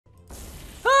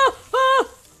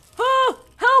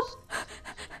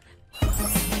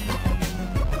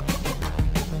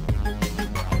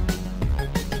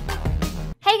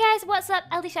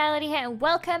LDShadowLady here, and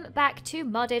welcome back to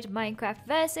Modded Minecraft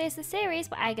Versus, the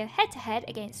series where I go head-to-head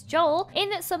against Joel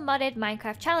in some modded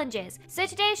Minecraft challenges. So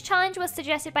today's challenge was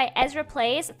suggested by Ezra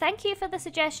Plays. Thank you for the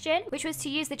suggestion, which was to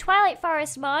use the Twilight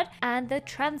Forest mod and the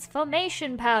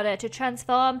transformation powder to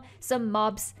transform some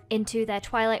mobs into their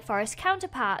Twilight Forest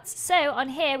counterparts. So on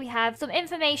here we have some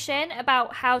information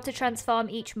about how to transform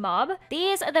each mob.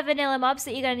 These are the vanilla mobs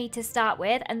that you're going to need to start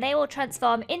with, and they will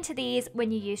transform into these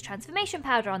when you use transformation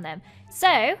powder on them. So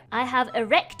I have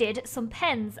erected some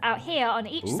pens out here on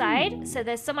each side. So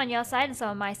there's some on your side and some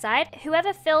on my side.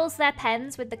 Whoever fills their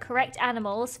pens with the correct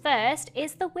animals first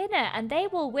is the winner, and they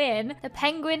will win the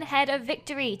penguin head of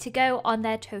victory to go on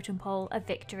their totem pole of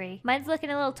victory. Mine's looking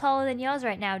a little taller than yours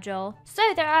right now, Joel. So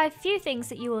there are a few things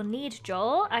that you will need,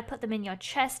 Joel. I put them in your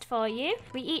chest for you.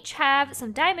 We each have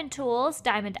some diamond tools,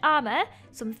 diamond armor,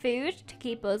 some food to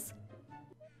keep us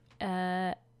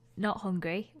not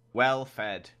hungry. Well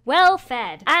fed,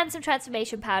 and some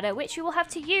transformation powder, which you will have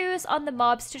to use on the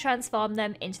mobs to transform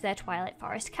them into their Twilight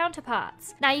Forest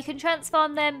counterparts. Now you can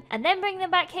transform them and then bring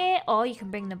them back here, or you can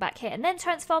bring them back here and then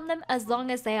transform them, as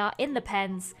long as they are in the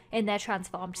pens in their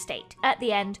transformed state at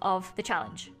the end of the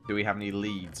challenge. Do we have any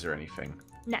leads or anything?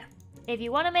 No. If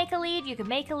you want to make a lead, you can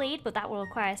make a lead, but that will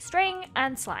require string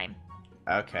and slime.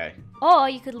 Okay. Or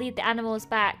you could lead the animals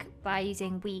back by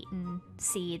using wheat and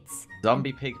seeds.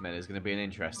 Zombie pigman is going to be an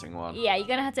interesting one. Yeah, you're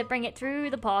going to have to bring it through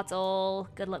the portal.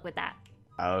 Good luck with that.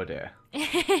 Oh dear.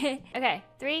 Okay,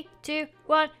 3, 2,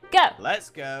 1, go! Let's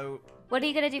go. What are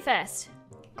you going to do first?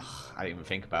 Ugh, I didn't even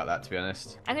think about that, to be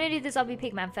honest. I'm going to do the zombie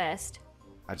pigman first.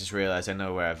 I just realised I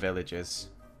know where our village is.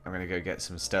 I'm going to go get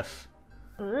some stuff.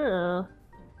 Ooh.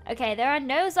 Okay, there are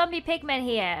no zombie pigmen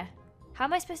here. How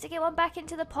am I supposed to get one back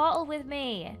into the portal with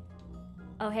me?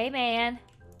 Oh, hey, man.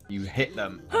 You hit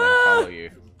them and then follow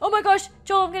you. Oh my gosh,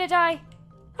 Joel, I'm gonna die.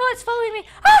 Oh, it's following me.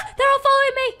 Ah, they're all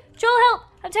following me. Joel, help.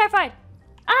 I'm terrified.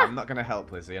 Ah. I'm not going to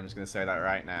help, Lizzie. I'm just going to say that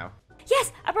right now.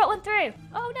 Yes, I brought one through.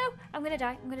 Oh no, I'm gonna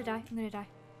die. I'm gonna die. I'm gonna die.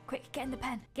 Quick, get in the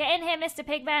pen. Get in here, Mr.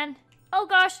 Pigman. Oh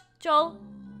gosh, Joel.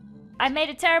 I made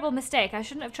a terrible mistake. I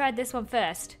shouldn't have tried this one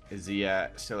first. Is he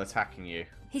still attacking you?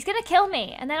 He's gonna kill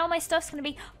me, and then all my stuff's gonna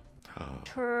be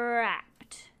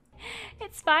trapped.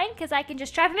 It's fine, because I can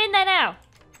just trap him in there now.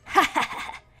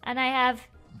 And I have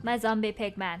my zombie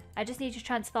pigman. I just need to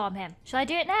transform him. Shall I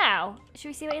do it now? Should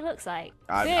we see what he looks like?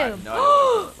 I have no idea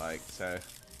what he looks like, so...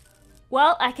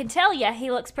 Well, I can tell you he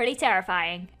looks pretty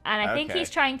terrifying. And I think Okay. he's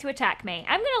trying to attack me.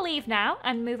 I'm going to leave now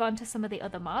and move on to some of the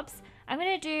other mobs. I'm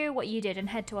going to do what you did and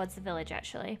head towards the village,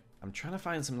 actually. I'm trying to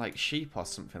find some, like, sheep or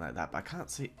something like that, but I can't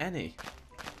see any.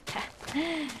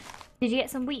 Did you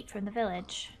get some wheat from the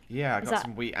village? Yeah, I got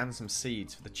some wheat and some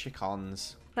seeds for the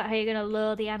chickens. Is that how you're going to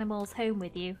lure the animals home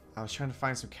with you? I was trying to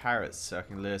find some carrots so I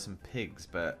can lure some pigs,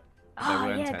 but there Oh,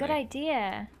 weren't yeah, any. good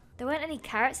idea. There weren't any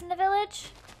carrots in the village?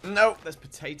 No, there's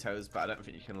potatoes, but I don't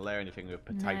think you can lure anything with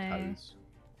potatoes.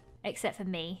 No. Except for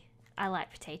me. I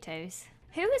like potatoes.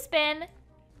 Who has been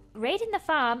raiding the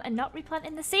farm and not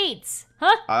replanting the seeds?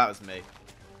 Huh? Oh, that was me.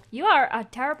 You are a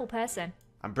terrible person.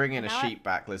 I'm bringing a sheep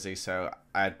back, Lizzie, so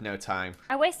I had no time.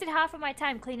 I wasted half of my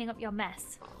time cleaning up your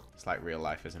mess. It's like real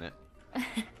life, isn't it?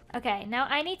 Okay, now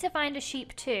I need to find a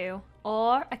sheep too.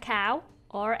 Or a cow.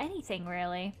 Or anything,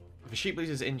 really. If a sheep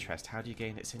loses interest, how do you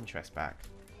gain its interest back?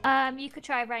 You could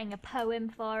try writing a poem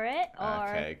for it. Or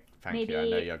Okay, thank maybe you. I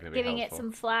know you're going to be giving helpful. it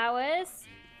some flowers.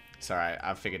 It's alright,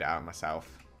 I've figured it out myself.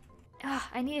 Ah,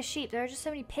 I need a sheep. There are just so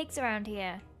many pigs around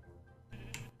here.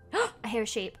 I hear a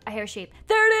sheep. I hear a sheep.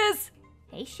 There it is!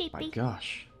 Hey, sheepy. My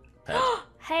gosh.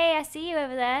 Hey, I see you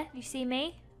over there. You see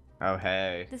me? Oh,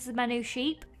 hey. This is my new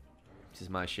sheep. This is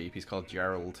my sheep. He's called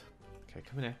Gerald. Okay,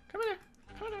 come in here. Come in here.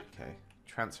 Come in here. Okay,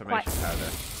 transformation powder.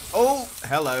 Oh,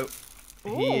 hello.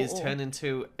 He is turned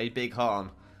into a big horn.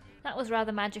 That was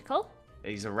rather magical.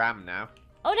 He's a ram now.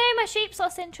 Oh no, my sheep's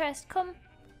lost interest. Come,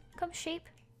 sheep.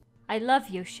 I love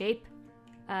you, sheep.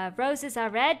 Roses are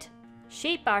red.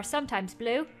 Sheep are sometimes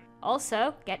blue.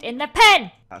 Also, get in the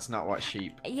pen! That's not what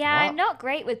sheep... Yeah, What? I'm not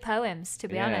great with poems, to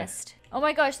be honest. Oh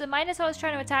my gosh, the Minotaur is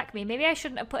trying to attack me. Maybe I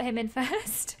shouldn't have put him in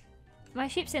first. My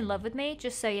sheep's in love with me,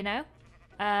 just so you know.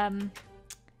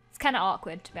 It's kind of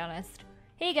awkward, to be honest.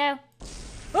 Here you go.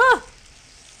 Oh!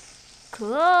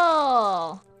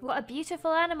 Cool. What a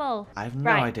beautiful animal. I have no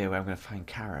idea where I'm going to find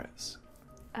carrots.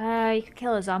 You could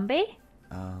kill a zombie.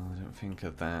 Oh, I don't think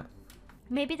of that.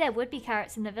 Maybe there would be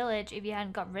carrots in the village if you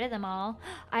hadn't got rid of them all.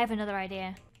 I have another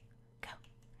idea. Go.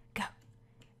 Go.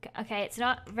 Go. Okay, it's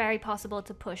not very possible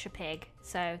to push a pig.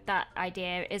 So that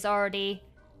idea is already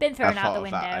been thrown out the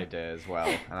window. I thought of that idea as well.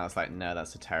 And I was like, no,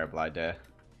 that's a terrible idea.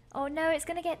 Oh no, it's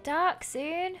going to get dark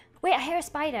soon. Wait, I hear a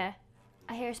spider.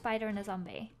 I hear a spider and a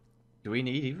zombie. Do we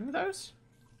need either of those?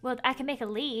 Well, I can make a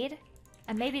lead,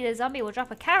 and maybe the zombie will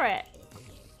drop a carrot.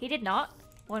 He did not.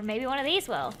 Or maybe one of these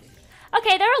will.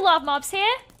 Okay, there are a lot of mobs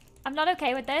here. I'm not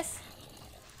okay with this.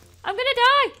 I'm gonna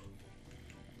die.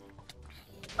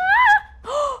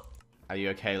 Ah! Are you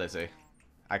okay, Lizzie?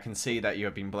 I can see that you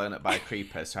have been blown up by a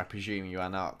creeper, so I presume you are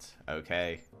not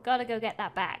okay. Gotta go get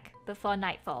that back before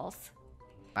night falls.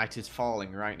 Night is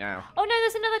falling right now. Oh no,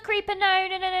 there's another creeper. No,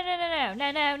 no, no, no, no, no,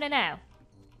 no, no, no, no.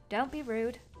 Don't be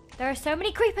rude. There are so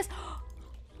many creepers.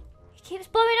 He keeps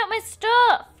blowing up my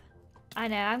stuff. I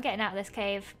know, I'm getting out of this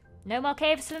cave. No more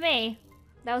caves for me.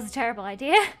 That was a terrible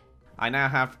idea. I now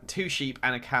have 2 sheep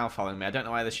and a cow following me. I don't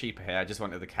know why the sheep are here. I just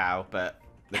wanted the cow, but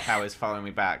the cow is following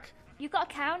me back. You got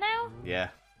a cow now? Yeah.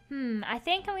 I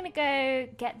think I'm gonna go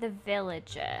get the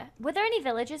villager. Were there any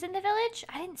villagers in the village?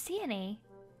 I didn't see any.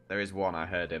 There is one, I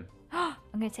heard him. I'm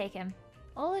gonna take him.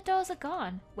 All the doors are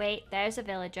gone. Wait, there's a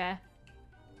villager.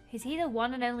 Is he the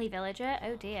one and only villager?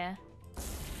 Oh dear.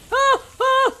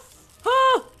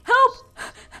 Help!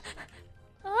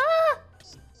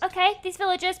 Okay, these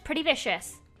villagers, pretty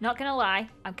vicious. Not gonna lie,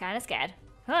 I'm kind of scared.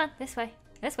 Come on, this way.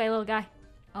 This way, little guy.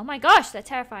 Oh my gosh, they're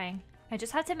terrifying. I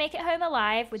just have to make it home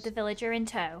alive with the villager in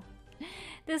tow.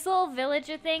 This little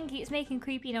villager thing keeps making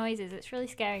creepy noises. It's really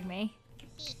scaring me.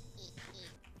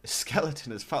 The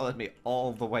skeleton has followed me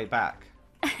all the way back.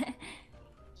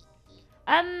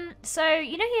 So,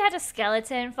 you know you had a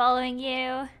skeleton following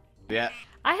you? Yeah.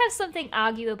 I have something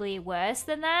arguably worse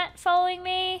than that following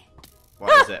me.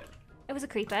 What is it? It was a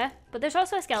creeper, but there's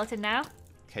also a skeleton now.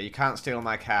 Okay, you can't steal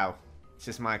my cow. It's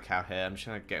just my cow here. I'm just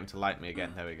going to get him to like me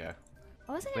again. There we go.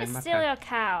 I wasn't going to steal your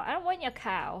cow. I don't want your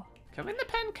cow. Come in the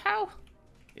pen, cow.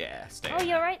 Yeah, stay. Oh,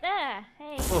 you're right there.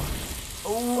 Hey.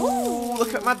 Oh,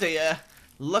 look at my deer.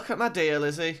 Look at my deer,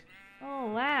 Lizzie.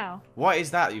 Oh, wow. What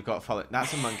is that you've got following?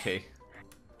 That's a monkey.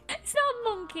 It's not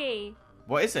a monkey.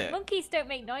 What is it? Monkeys don't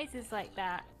make noises like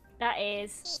that. That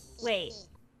is... Wait.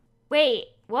 Wait.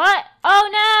 What? Oh,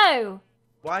 no.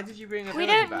 Why did you bring a We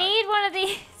villager don't back? need one of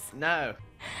these. No.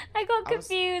 I got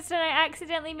confused and I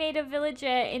accidentally made a villager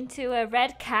into a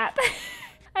red cap.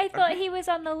 I thought he was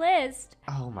on the list.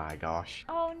 Oh my gosh.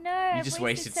 Oh no. You just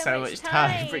wasted so much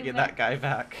time bringing that guy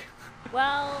back.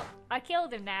 Well, I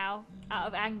killed him now out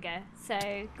of anger, so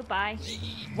goodbye.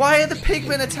 Why are the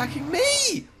pigmen attacking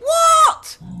me?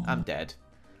 What? I'm dead.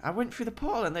 I went through the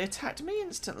portal and they attacked me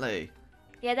instantly.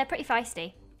 Yeah, they're pretty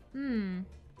feisty.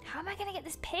 How am I going to get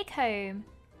this pig home?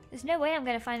 There's no way I'm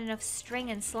going to find enough string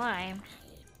and slime.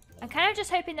 I'm kind of just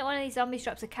hoping that one of these zombies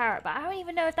drops a carrot, but I don't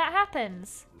even know if that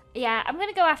happens. Yeah, I'm going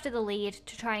to go after the lead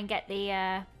to try and get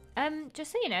the,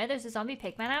 just so you know, there's a zombie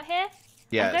pigman out here.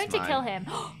 Yeah, I'm going to kill him.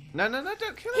 No, no, no,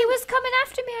 don't kill him. He was coming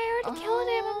after me. I already killed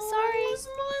him. I'm sorry.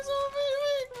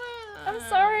 I'm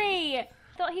sorry. I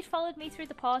thought he'd followed me through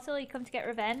the portal. He'd come to get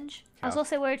revenge. I was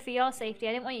also worried for your safety.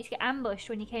 I didn't want you to get ambushed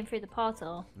when you came through the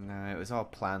portal. No, it was all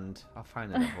planned. I'll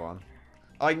find another one.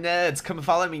 Oi, nerds, come and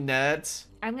follow me, nerds.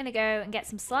 I'm going to go and get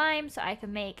some slime so I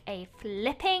can make a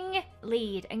flipping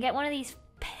lead and get one of these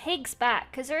pigs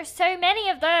back because there are so many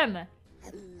of them.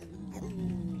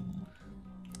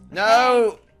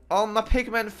 No! All my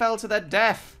pigmen fell to their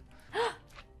death.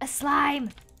 A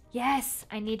slime. Yes,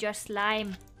 I need your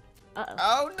slime. Uh-oh.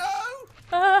 Oh,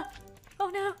 no! Oh,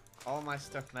 no. All my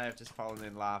stuff may have just fallen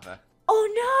in lava.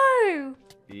 Oh,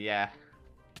 no! Yeah.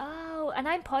 Oh, and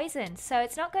I'm poisoned, so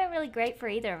it's not going really great for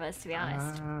either of us, to be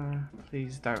honest.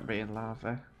 Please don't be in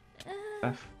lava.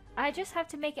 I just have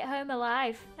to make it home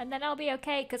alive, and then I'll be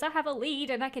okay, because I have a lead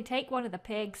and I can take one of the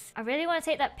pigs. I really want to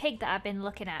take that pig that I've been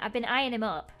looking at. I've been eyeing him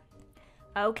up.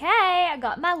 Okay, I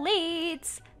got my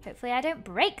leads. Hopefully I don't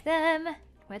break them.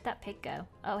 Where'd that pig go?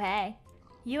 Oh, hey.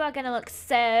 You are going to look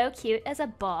so cute as a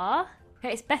boar.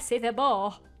 It's Bessie the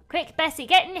boar. Quick, Bessie,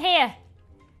 get in here.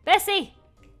 Bessie,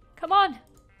 come on.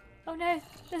 Oh no,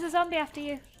 there's a zombie after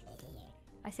you.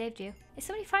 I saved you. Is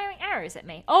somebody firing arrows at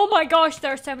me? Oh my gosh,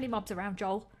 there are so many mobs around,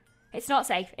 Joel. It's not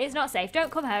safe. It's not safe. Don't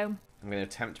come home. I'm going to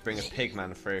attempt to bring a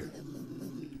pigman through.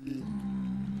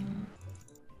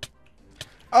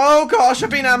 Oh gosh,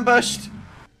 I've been ambushed.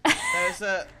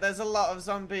 There's a lot of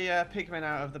zombie pigmen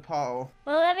out of the portal.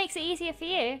 Well, that makes it easier for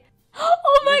you.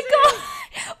 Oh my god!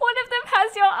 One of them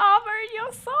has your armor and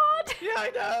your sword. Yeah, I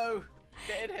know.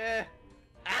 Get in here.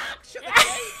 Ah, shut the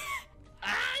gate.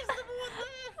 Is there one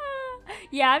there?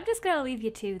 Yeah, I'm just gonna leave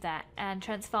you to that and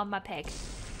transform my pig.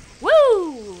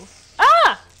 Woo!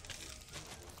 Ah!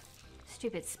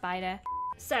 Stupid spider.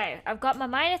 So, I've got my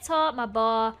minotaur, my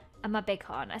boar, and my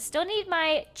bighorn. I still need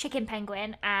my chicken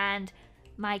penguin and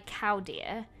my cow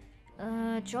deer.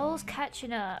 Joel's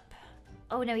catching up.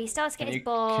 Oh no, he starts getting his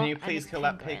ball. Can you please kill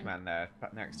that pig man there,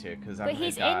 back next to you? Because But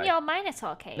he's in your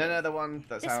Minotaur cave. No, the one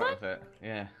that's This out one? of it.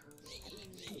 Yeah.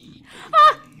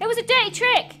 Ah! It was a dirty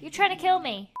trick! You're trying to kill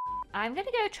me. I'm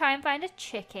gonna go try and find a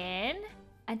chicken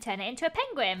and turn it into a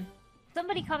penguin.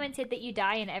 Somebody commented that you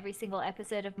die in every single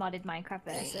episode of Modded Minecraft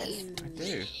Versus. I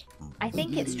do. I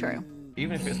think it's true.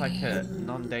 Even if it's like a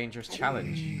non-dangerous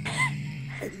challenge.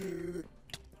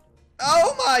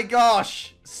 Oh my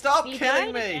gosh! Stop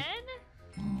killing me! Again?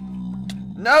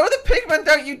 No, the pigman,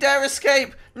 don't you dare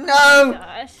escape! Oh No!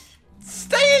 gosh.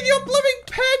 Stay in your blooming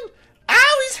pen!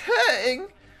 Ow, he's hurting!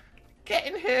 Get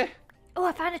in here. Oh,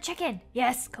 I found a chicken.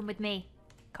 Yes, come with me.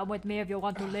 Come with me if you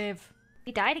want to live.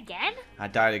 You died again? I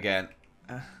died again.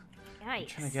 I'm Yikes.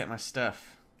 trying to get my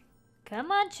stuff.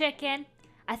 Come on, chicken.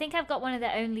 I think I've got one of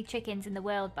the only chickens in the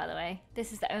world, by the way.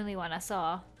 This is the only one I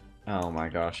saw. Oh my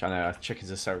gosh, I know.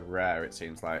 Chickens are so rare, it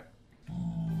seems like.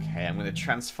 Okay, I'm going to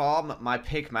transform my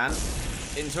pigman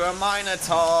into a Minotaur.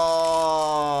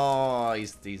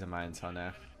 He's a Minotaur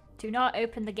now. Do not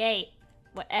open the gate.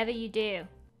 Whatever you do.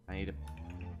 I need a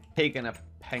pig and a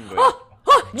penguin. Oh,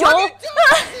 Joel! What have you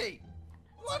done, Lizzie?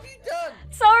 What have you done?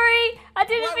 Sorry, I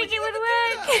didn't Why think would it you would ever do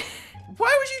work. that?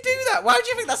 Why would you do that? Why do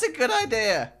you think that's a good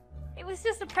idea? It was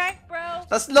just a prank, bro.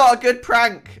 That's not a good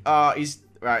prank. Oh, he's...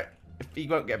 Right. He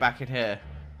won't get back in here.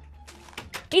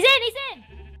 He's in!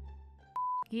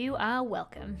 You are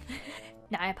welcome.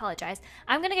 No, I apologize.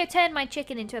 I'm gonna go turn my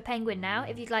chicken into a penguin now,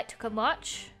 if you'd like to come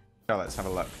watch. Oh, let's have a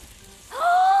look.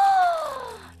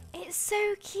 It's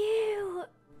so cute.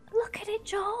 Look at it,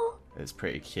 Joel. It's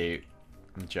pretty cute.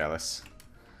 I'm jealous.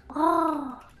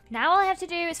 Oh. Now all I have to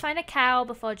do is find a cow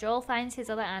before Joel finds his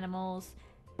other animals.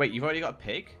 Wait, you've already got a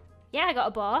pig? Yeah, I got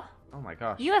a boar. Oh my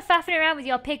gosh. You were faffing around with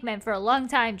your pigmen for a long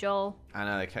time, Joel. I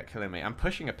know, they kept killing me. I'm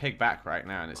pushing a pig back right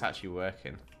now and it's actually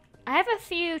working. I have a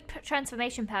few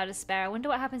transformation powders spare. I wonder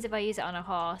what happens if I use it on a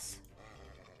horse.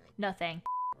 Nothing.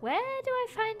 Where do I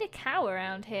find a cow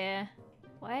around here?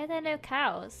 Why are there no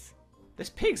cows? This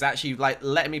pig's actually, like,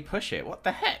 letting me push it. What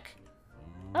the heck?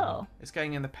 Oh. It's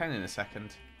going in the pen in a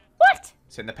second. What?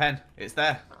 It's in the pen. It's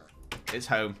there. It's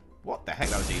home. What the heck?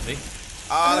 That was easy.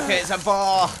 Oh, look, it's a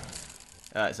boar.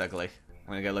 Oh, it's ugly. I'm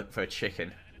going to go look for a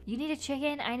chicken. You need a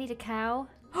chicken, I need a cow.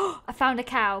 I found a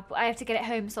cow, but I have to get it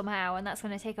home somehow, and that's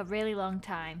going to take a really long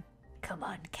time. Come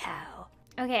on, cow.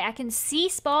 Okay, I can see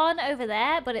spawn over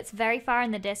there, but it's very far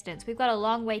in the distance. We've got a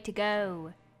long way to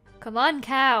go. Come on,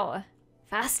 cow.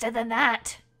 Faster than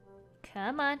that.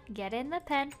 Come on, get in the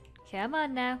pen. Come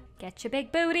on now. Get your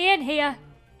big booty in here.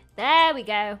 There we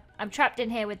go. I'm trapped in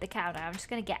here with the cow now. I'm just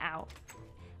going to get out.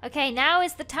 Okay, now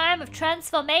is the time of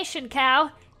transformation,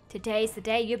 cow. Today's the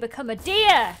day you become a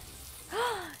deer.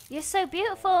 You're so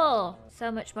beautiful.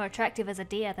 So much more attractive as a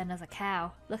deer than as a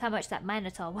cow. Look how much that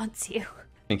Minotaur wants you.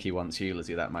 I think he wants you,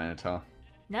 Lizzie, that Minotaur.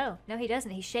 No, he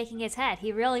doesn't. He's shaking his head.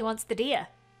 He really wants the deer.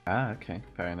 Ah, okay.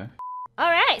 Fair enough.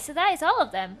 Alright, so that is all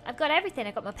of them. I've got everything.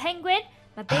 I've got my penguin,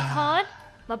 my bighorn,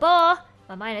 my boar,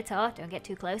 my Minotaur, don't get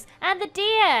too close, and the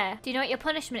deer. Do you know what your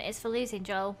punishment is for losing,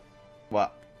 Joel?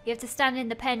 What? You have to stand in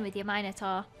the pen with your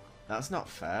Minotaur. That's not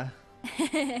fair.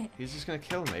 He's just going to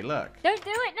kill me, look. Don't do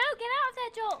it. No, get out of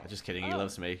there, Joel. I'm just kidding, he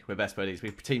loves me. We're best buddies.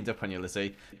 We've teamed up on you,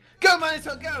 Lizzie. Go,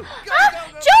 Minotaur, go! Go, go, Joel!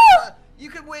 Minotaur! You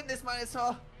can win this,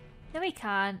 Minotaur! No, he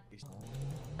can't.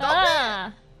 Stop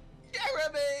it!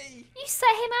 Jeremy! You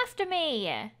set him after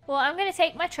me. Well, I'm going to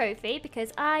take my trophy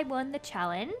because I won the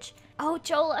challenge. Oh,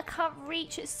 Joel, I can't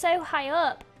reach. It's so high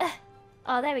up.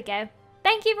 Oh, there we go.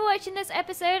 Thank you for watching this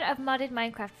episode of Modded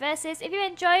Minecraft Versus. If you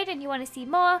enjoyed and you want to see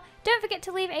more, don't forget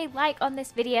to leave a like on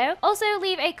this video. Also,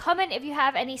 leave a comment if you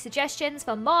have any suggestions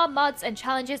for more mods and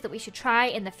challenges that we should try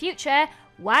in the future.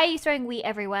 Why are you throwing wheat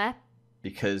everywhere?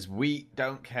 Because we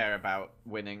don't care about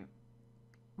winning.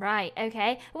 Right,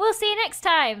 okay. We'll see you next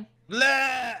time.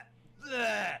 Blah!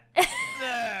 Blah! Blah!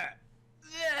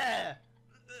 Blah!